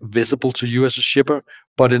less visible to you as a shipper,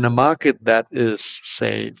 but in a market that is,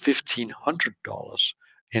 say, $1,500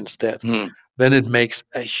 instead, then it makes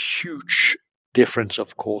a huge difference,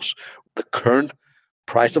 of course, the current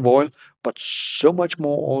price of oil, but so much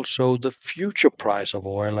more also the future price of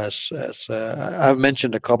oil. As I've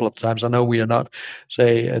mentioned a couple of times, I know we are not,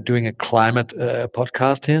 say, doing a climate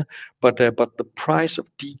podcast here, but the price of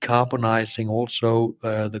decarbonizing also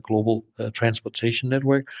the global transportation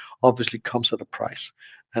network obviously comes at a price,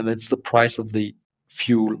 and it's the price of the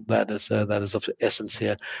fuel that is of essence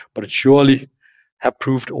here. But it surely have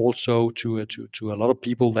proved also to a lot of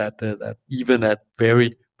people that even at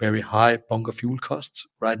very high bunker fuel costs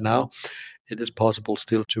right now, it is possible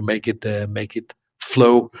still to make it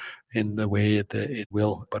flow in the way it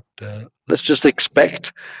will. But let's just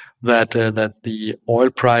expect that the oil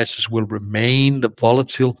prices will remain the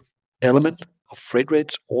volatile element of freight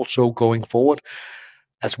rates also going forward,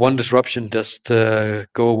 as one disruption just go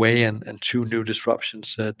away and two new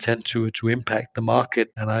disruptions tend to impact the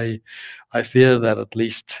market. And I fear that at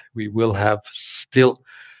least we will have still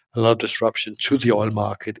a lot of disruption to the oil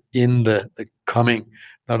market in the coming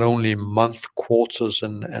not only month, quarters,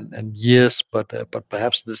 and years, but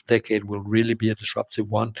perhaps this decade will really be a disruptive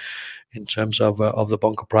one in terms of the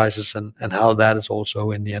bunker prices, and how that is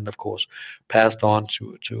also in the end, of course, passed on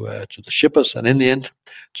to the shippers, and in the end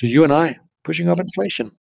to you and I, pushing up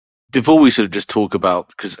inflation. Before we sort of just talk about,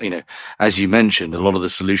 because, as you mentioned, a lot of the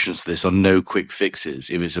solutions to this are no quick fixes.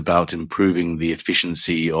 It was about improving the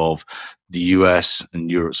efficiency of the US and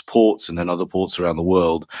Europe's ports and then other ports around the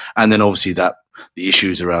world. And then obviously the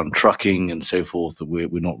issues around trucking and so forth that we're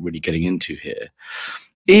not really getting into here.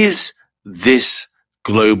 Is this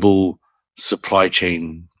global supply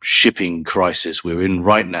chain shipping crisis we're in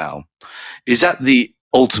right now, is that the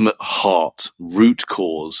ultimate root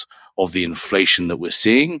cause of the inflation that we're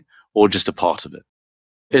seeing, or just a part of it?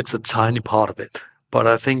 It's a tiny part of it. But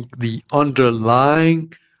I think the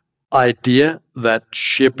underlying idea that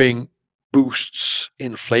shipping boosts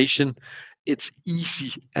inflation, it's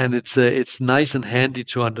easy, and it's nice and handy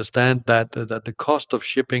to understand that the cost of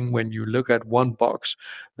shipping, when you look at one box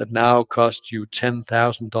that now costs you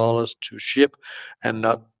 $10,000 to ship and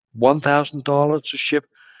not $1,000 to ship,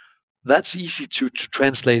 that's easy to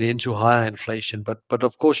translate into higher inflation. But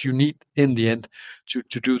of course you need in the end to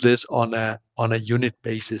do this on a unit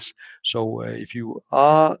basis. So if you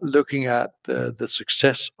are looking at the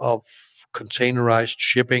success of containerized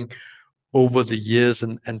shipping over the years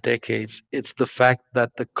and decades, it's the fact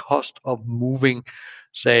that the cost of moving,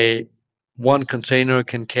 say, one container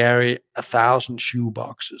can carry 1,000 shoe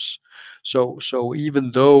boxes. So even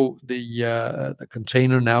though the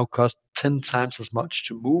container now costs 10 times as much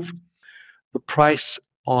to move, the price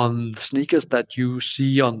on the sneakers that you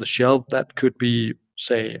see on the shelf, that could be,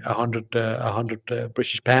 say, 100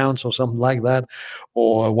 British pounds or something like that,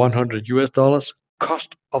 or 100 US dollars.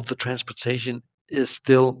 Cost of the transportation is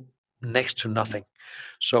still next to nothing.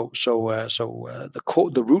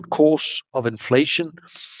 The root cause of inflation,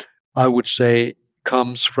 I would say,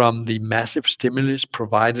 comes from the massive stimulus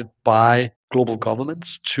provided by global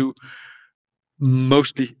governments to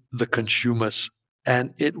mostly the consumers.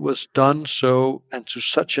 And it was done so and to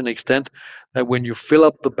such an extent that when you fill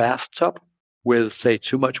up the bathtub with, say,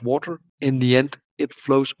 too much water, in the end, it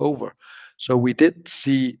flows over. So we did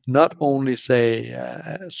see not only, say,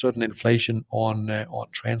 certain inflation on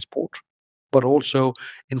transport, but also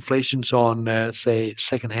inflations on, say,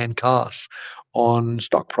 secondhand cars, on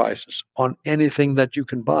stock prices, on anything that you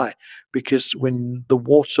can buy. Because when the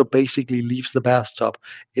water basically leaves the bathtub,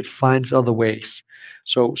 it finds other ways.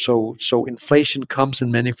 So inflation comes in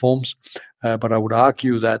many forms, but I would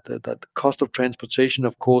argue that the cost of transportation,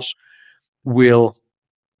 of course, will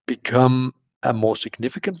become a more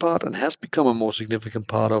significant part, and has become a more significant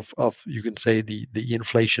part of you can say the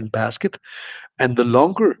inflation basket. And the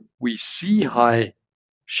longer we see high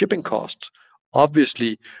shipping costs,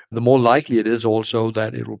 obviously, the more likely it is also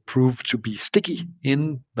that it will prove to be sticky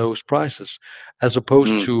in those prices, as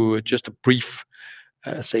opposed to just a brief,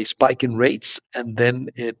 say, spike in rates and then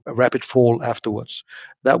a rapid fall afterwards.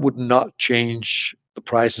 That would not change the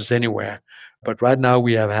prices anywhere. But right now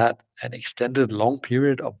we have had an extended long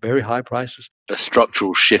period of very high prices. A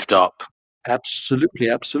structural shift up. Absolutely,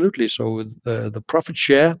 absolutely. So the profit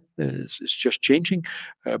share is just changing,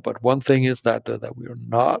 but one thing is that we are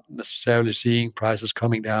not necessarily seeing prices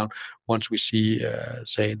coming down once we see,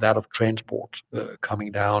 say, that of transport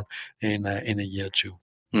coming down in a year or two.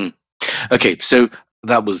 Okay, so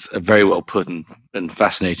That was very well put and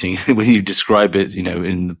fascinating when you describe it,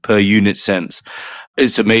 in the per unit sense.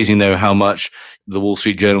 It's amazing, though, how much the Wall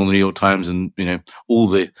Street Journal, the New York Times, and all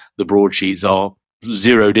the broadsheets are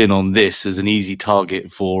zeroed in on this as an easy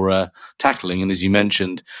target for tackling. And as you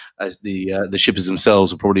mentioned, as the shippers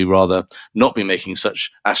themselves will probably rather not be making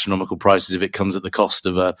such astronomical prices if it comes at the cost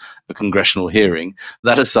of a congressional hearing.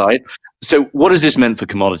 That aside, so what has this meant for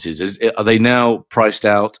commodities? Are they now priced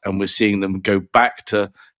out and we're seeing them go back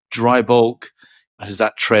to dry bulk? Has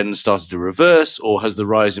that trend started to reverse, or has the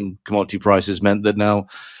rise in commodity prices meant that now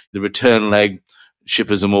the return leg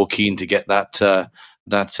shippers are more keen to get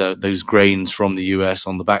those grains from the US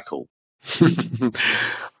on the backhaul?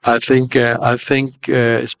 I think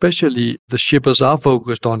especially the shippers are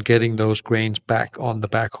focused on getting those grains back on the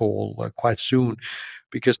backhaul quite soon,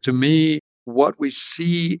 because to me, what we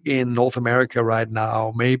see in North America right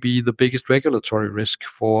now may be the biggest regulatory risk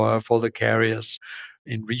for the carriers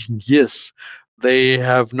in recent years. They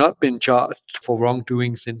have not been charged for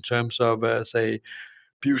wrongdoings in terms of, say,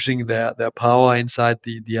 abusing their power inside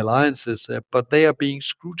the alliances, but they are being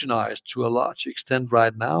scrutinized to a large extent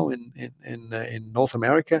right now in North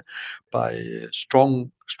America by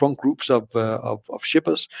strong groups of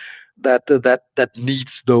shippers that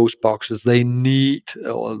needs those boxes. They need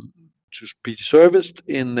to be serviced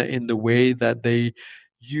in the way that they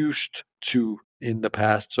used to in the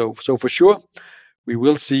past. So for sure, we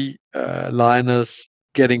will see liners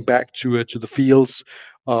getting back to the fields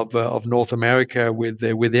of North America with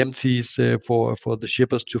empties for the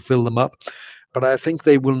shippers to fill them up. But I think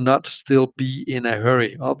they will not still be in a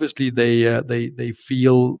hurry. Obviously, they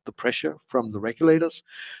feel the pressure from the regulators,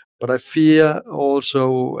 but I fear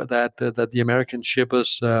also that the American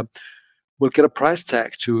shippers will get a price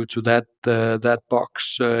tag to that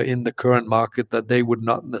box in the current market that they would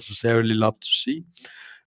not necessarily love to see,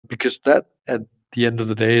 because that at the end of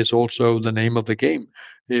the day is also the name of the game.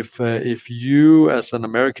 If you as an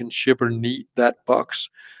American shipper need that box,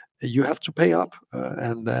 you have to pay up,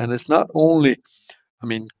 and it's not only. I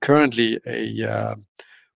mean, currently a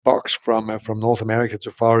box from North America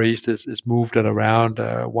to Far East is moved at around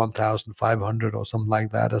 1,500 or something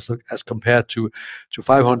like that, as compared to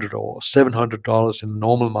 500 or $700 in the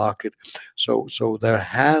normal market. So there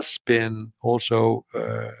has been also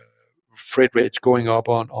freight rates going up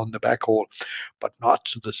on the backhaul, but not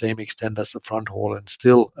to the same extent as the front haul, and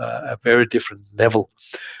still a very different level.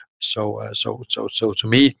 So to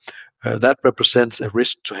me, that represents a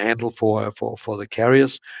risk to handle for the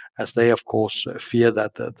carriers, as they of course fear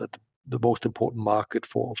that the most important market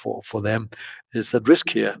for them is at risk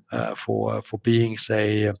here for being,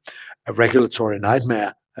 say, a regulatory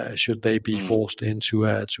nightmare. Should they be forced into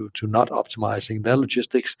to not optimizing their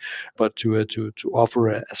logistics, but to offer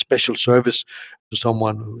a special service to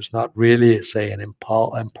someone who's not really, say, an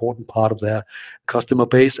important part of their customer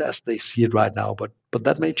base as they see it right now. But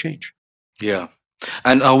that may change. Yeah.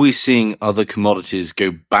 And are we seeing other commodities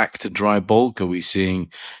go back to dry bulk? Are we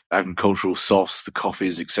seeing agricultural softs, the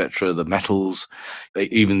coffees, etc., the metals,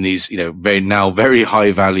 even these, very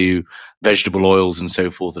high value vegetable oils and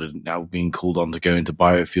so forth that are now being called on to go into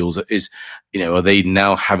biofuels? Are they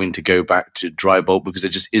now having to go back to dry bulk because they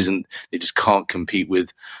just can't compete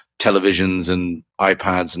with televisions and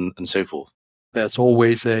iPads and so forth? There's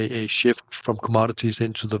always a shift from commodities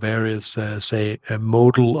into the various, say,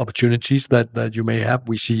 modal opportunities that you may have.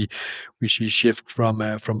 We see shift from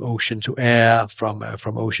ocean to air, from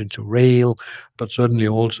ocean to rail, but certainly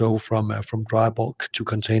also from dry bulk to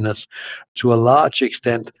containers. To a large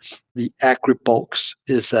extent, the agri-bulks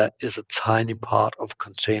is a tiny part of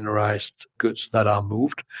containerized goods that are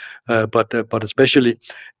moved, but especially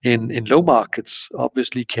in low markets,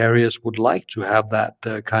 obviously carriers would like to have that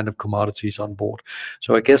kind of commodities on board.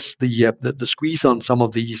 So I guess the squeeze on some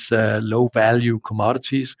of these low value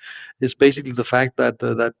commodities is basically the fact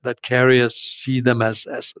that carriers see them as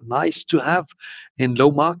nice to have in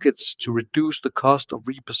low markets to reduce the cost of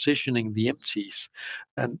repositioning the empties,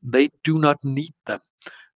 and they do not need them.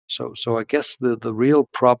 So I guess the real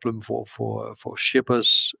problem for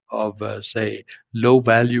shippers of, say, low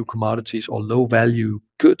value commodities or low value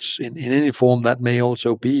goods in any form, that may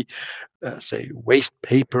also be say, waste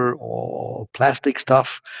paper or plastic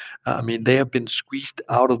stuff. I mean, they have been squeezed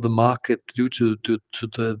out of the market due to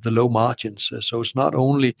the low margins. So it's not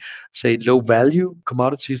only, say, low value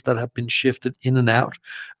commodities that have been shifted in and out,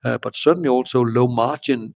 but certainly also low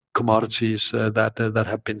margin commodities that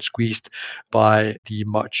have been squeezed by the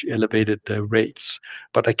much elevated rates.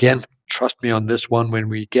 But again, trust me on this one, when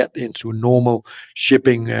we get into normal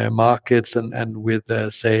shipping markets and with,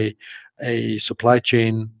 say, a supply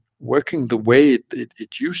chain working the way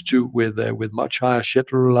it used to with much higher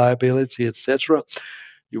schedule reliability, etc.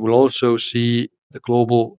 You will also see the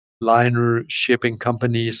global liner shipping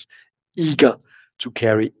companies eager to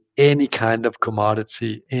carry any kind of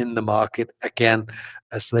commodity in the market again,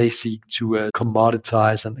 as they seek to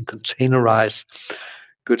commoditize and containerize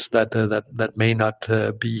goods that may not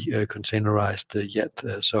be containerized yet.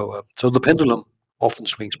 So the pendulum often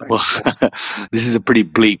swings back Well, and forth. this is a pretty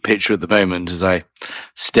bleak picture at the moment as I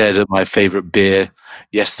stared at my favorite beer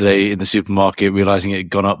yesterday in the supermarket, realizing it had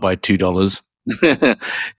gone up by $2.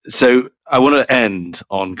 So I want to end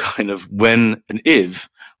on kind of when and if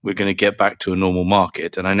we're going to get back to a normal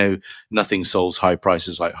market. And I know nothing solves high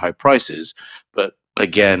prices like high prices, but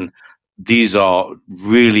again, these are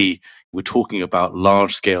really, we're talking about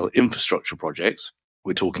large scale infrastructure projects.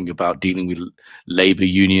 We're talking about dealing with labor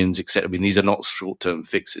unions, etc. I mean, these are not short-term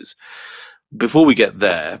fixes. Before we get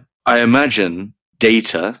there, I imagine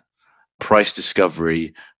data, price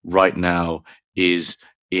discovery right now is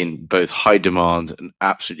in both high demand and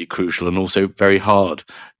absolutely crucial, and also very hard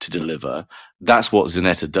to deliver. That's what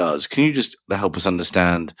Xeneta does. Can you just help us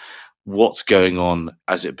understand what's going on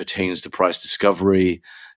as it pertains to price discovery?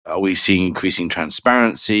 Are we seeing increasing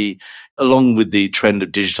transparency along with the trend of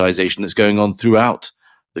digitization that's going on throughout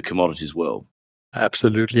the commodities world?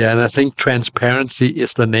 Absolutely. And I think transparency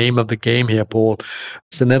is the name of the game here, Paul.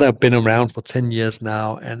 Xeneta have been around for 10 years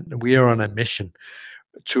now, and we are on a mission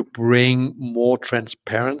to bring more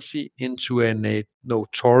transparency into a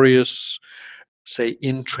notorious, say,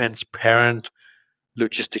 intransparent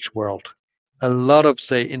logistics world. A lot of,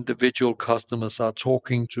 say, individual customers are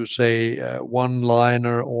talking to, say, one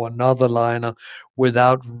liner or another liner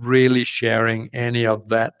without really sharing any of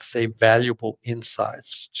that, say, valuable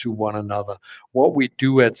insights to one another. What we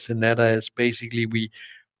do at Xeneta is basically we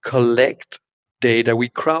collect data, we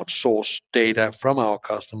crowdsource data from our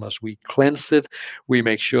customers, we cleanse it, we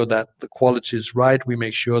make sure that the quality is right, we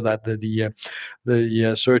make sure that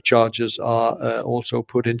the surcharges are also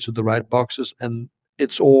put into the right boxes, and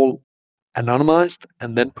it's all anonymized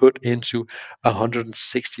and then put into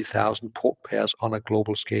 160,000 port pairs on a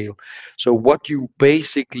global scale. So what you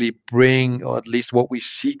basically bring, or at least what we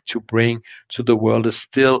seek to bring to the world, is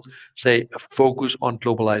still, say, a focus on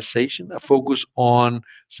globalization, a focus on,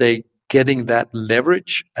 say, getting that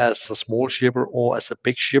leverage as a small shipper or as a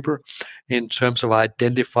big shipper in terms of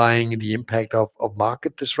identifying the impact of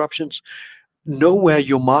market disruptions. Know where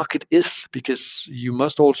your market is, because you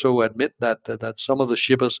must also admit that some of the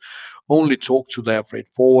shippers only talk to their freight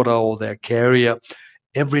forwarder or their carrier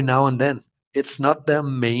every now and then. It's not their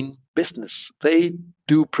main business. They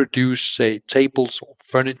do produce, say, tables or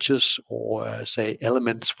furnitures or say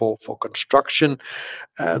elements for construction.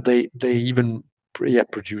 They even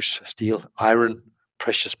produce steel, iron,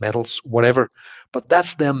 precious metals, whatever. But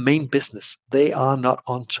that's their main business. They are not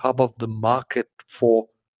on top of the market for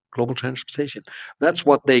global transportation. That's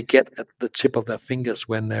what they get at the tip of their fingers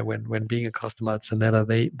when being a customer at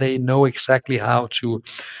Xeneta. They know exactly how to,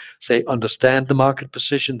 say, understand the market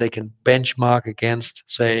position. They can benchmark against,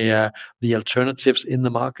 say, the alternatives in the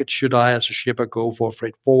market. Should I, as a shipper, go for a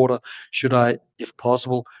freight forwarder? Should I, if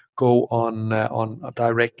possible, go on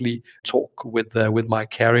directly talk with my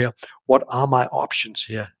carrier? What are my options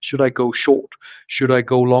here? Should I go short? Should I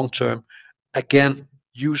go long term? Again,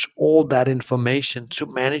 use all that information to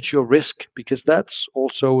manage your risk, because that's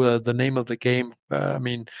also the name of the game. I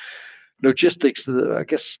mean, logistics, I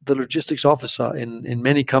guess the logistics officer in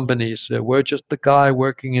many companies were just the guy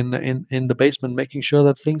working in the basement, making sure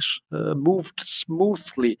that things moved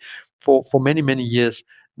smoothly for many years.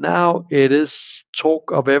 Now it is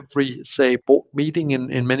talk of every, say, board meeting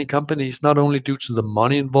in many companies, not only due to the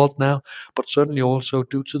money involved now, but certainly also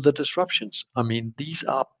due to the disruptions. I mean, these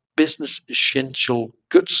are business essential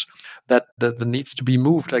goods that needs to be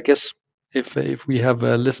moved. I guess if we have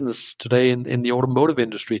listeners today in the automotive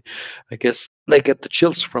industry, I guess they get the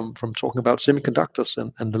chills from talking about semiconductors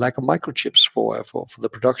and the lack of microchips for the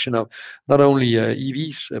production of not only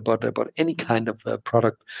EVs but any kind of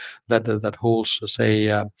product that holds, say,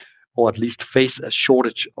 or at least face a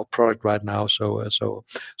shortage of product right now. So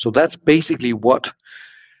that's basically what,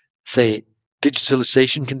 say,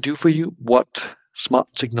 digitalization can do for you, what smart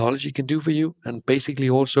technology can do for you, and basically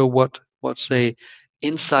also what say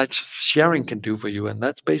insight sharing can do for you. And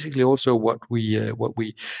that's basically also what we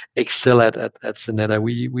excel at Xeneta.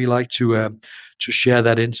 We like to share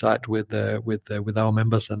that insight with our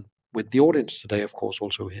members and with the audience today, of course,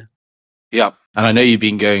 also here. Yeah, and I know you've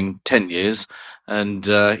been going 10 years, and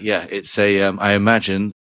it's I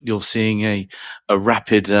imagine you're seeing a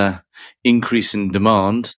rapid increase in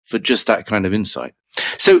demand for just that kind of insight.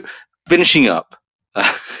 So finishing up,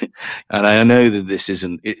 And I know that this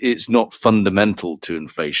it's not fundamental to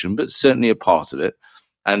inflation, but certainly a part of it.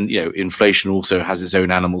 And, inflation also has its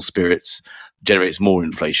own animal spirits, generates more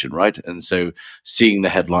inflation, right? And so seeing the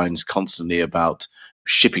headlines constantly about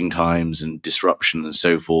shipping times and disruption and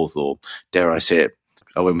so forth, or dare I say it,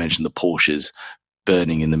 I won't mention the Porsches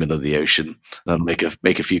burning in the middle of the ocean. That'll make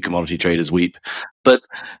a few commodity traders weep. But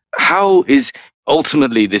how is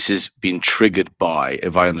ultimately this has been triggered by,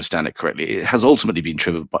 if I understand it correctly, it has ultimately been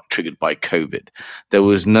triggered by COVID. There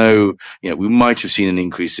was no, we might have seen an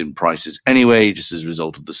increase in prices anyway, just as a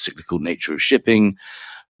result of the cyclical nature of shipping.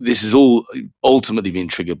 This is all ultimately been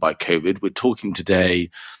triggered by COVID. We're talking today,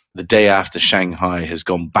 the day after Shanghai has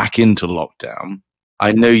gone back into lockdown.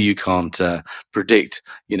 I know you can't predict,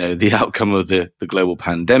 the outcome of the global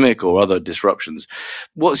pandemic or other disruptions.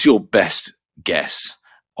 What's your best guess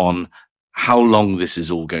on how long this is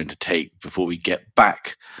all going to take before we get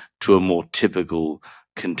back to a more typical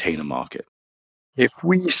container market? If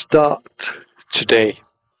we start today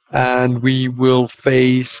and we will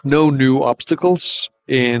face no new obstacles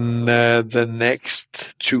in the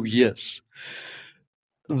next 2 years,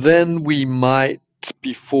 then we might,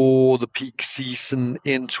 before the peak season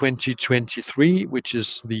in 2023, which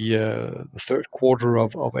is the third quarter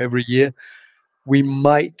of every year, we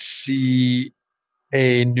might see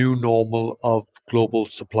a new normal of global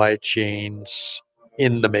supply chains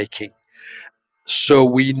in the making. So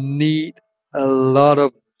we need a lot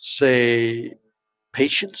of, say,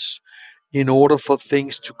 patience in order for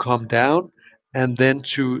things to calm down, and then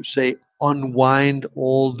to, say, unwind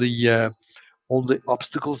all the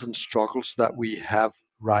obstacles and struggles that we have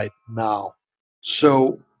right now.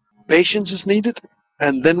 So patience is needed,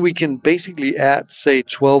 and then we can basically add, say,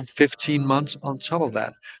 12, 15 months on top of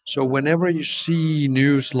that. So whenever you see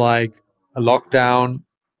news like a lockdown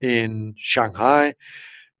in Shanghai,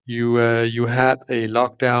 you had a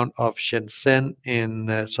lockdown of Shenzhen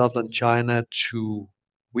in southern China 2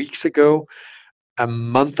 weeks ago. A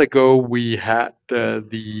month ago, we had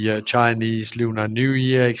the Chinese Lunar New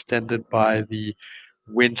Year extended by the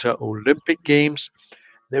Winter Olympic Games.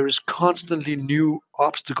 There is constantly new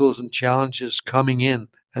obstacles and challenges coming in.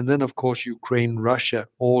 And then, of course, Ukraine, Russia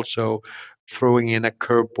also throwing in a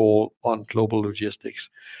curveball on global logistics.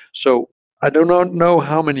 So I do not know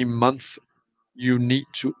how many months you need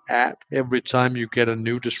to add every time you get a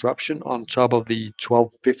new disruption on top of the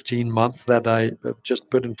 12, 15 months that I just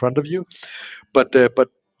put in front of you. But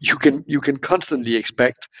you can constantly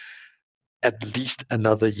expect at least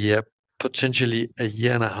another year, potentially a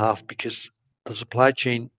year and a half, because the supply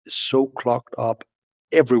chain is so clogged up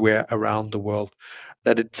everywhere around the world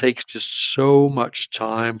that it takes just so much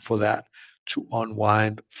time for that to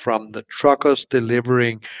unwind, from the truckers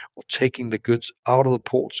delivering or taking the goods out of the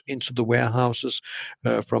ports into the warehouses,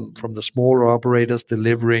 from the smaller operators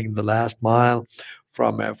delivering the last mile,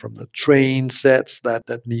 from the train sets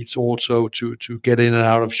that needs also to get in and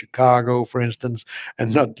out of Chicago, for instance,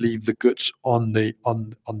 and not leave the goods on the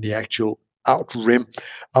actual outer rim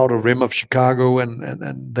of Chicago,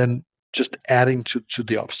 and then just adding to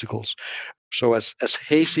the obstacles. So as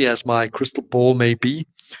hazy as my crystal ball may be,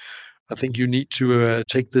 I think you need to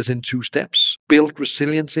take this in 2 steps. Build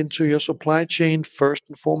resilience into your supply chain first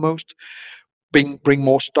and foremost. Bring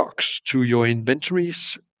more stocks to your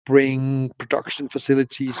inventories. Bring production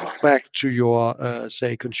facilities back to your,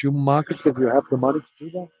 say, consumer markets if you have the money to do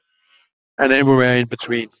that. And everywhere in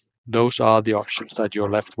between. Those are the options that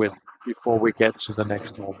you're left with before we get to the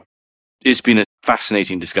next normal. It's been a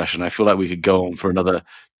fascinating discussion. I feel like we could go on for another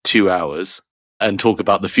 2 hours and talk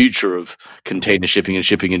about the future of container shipping and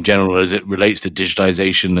shipping in general as it relates to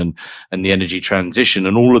digitization and the energy transition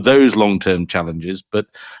and all of those long-term challenges. But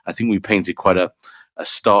I think we painted quite a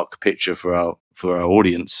stark picture for our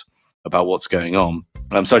audience about what's going on.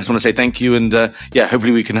 So I just want to say thank you, and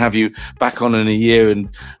hopefully we can have you back on in a year and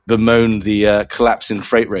bemoan the collapse in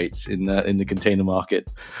freight rates in the container market.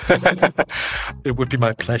 It would be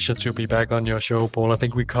my pleasure to be back on your show, Paul. I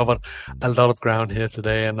think we covered a lot of ground here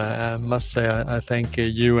today, and I must say I thank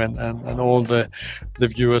you and all the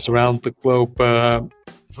viewers around the globe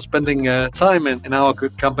for spending time in our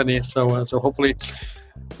good company. So hopefully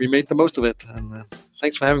we made the most of it, and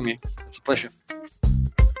thanks for having me. It's a pleasure.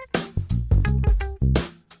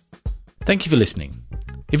 Thank you for listening.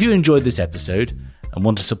 If you enjoyed this episode and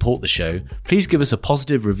want to support the show, please give us a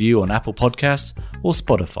positive review on Apple Podcasts or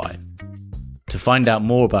Spotify. To find out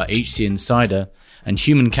more about HC Insider and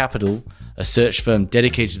Human Capital, a search firm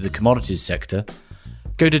dedicated to the commodities sector,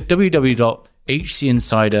 go to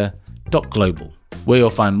www.hcinsider.global, where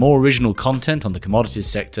you'll find more original content on the commodities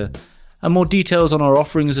sector and more details on our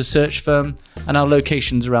offering as a search firm and our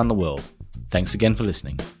locations around the world. Thanks again for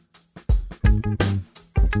listening.